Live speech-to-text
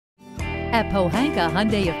At Pohanka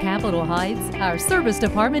Hyundai of Capitol Heights, our service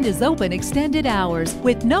department is open extended hours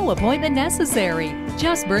with no appointment necessary.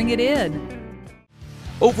 Just bring it in.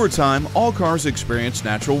 Over time, all cars experience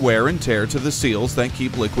natural wear and tear to the seals that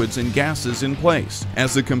keep liquids and gases in place.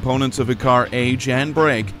 As the components of a car age and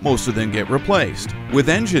break, most of them get replaced. With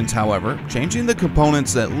engines, however, changing the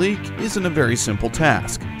components that leak isn't a very simple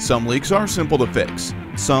task. Some leaks are simple to fix,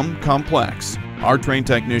 some complex. Our trained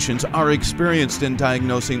technicians are experienced in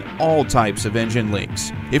diagnosing all types of engine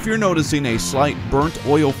leaks. If you're noticing a slight burnt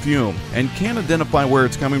oil fume and can't identify where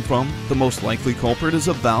it's coming from, the most likely culprit is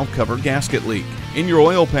a valve cover gasket leak. In your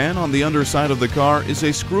oil pan on the underside of the car is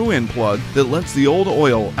a screw-in plug that lets the old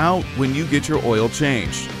oil out when you get your oil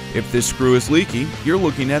changed. If this screw is leaky, you're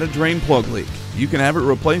looking at a drain plug leak. You can have it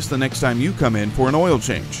replaced the next time you come in for an oil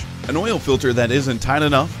change. An oil filter that isn't tight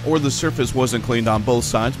enough or the surface wasn't cleaned on both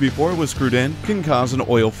sides before it was screwed in can cause an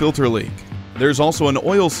oil filter leak. There's also an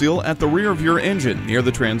oil seal at the rear of your engine near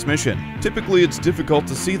the transmission. Typically it's difficult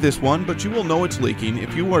to see this one, but you will know it's leaking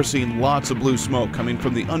if you are seeing lots of blue smoke coming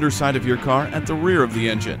from the underside of your car at the rear of the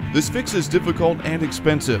engine. This fix is difficult and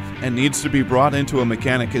expensive and needs to be brought into a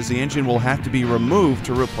mechanic, as the engine will have to be removed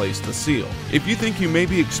to replace the seal. If you think you may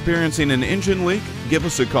be experiencing an engine leak, give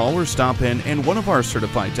us a call or stop in and one of our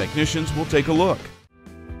certified technicians will take a look.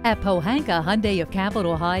 At Pohanka Hyundai of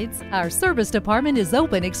Capitol Heights, our service department is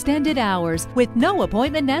open extended hours with no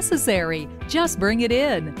appointment necessary. Just bring it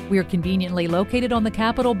in. We're conveniently located on the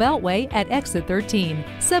Capitol Beltway at Exit 13,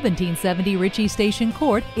 1770 Ritchie Station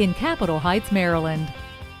Court in Capitol Heights, Maryland.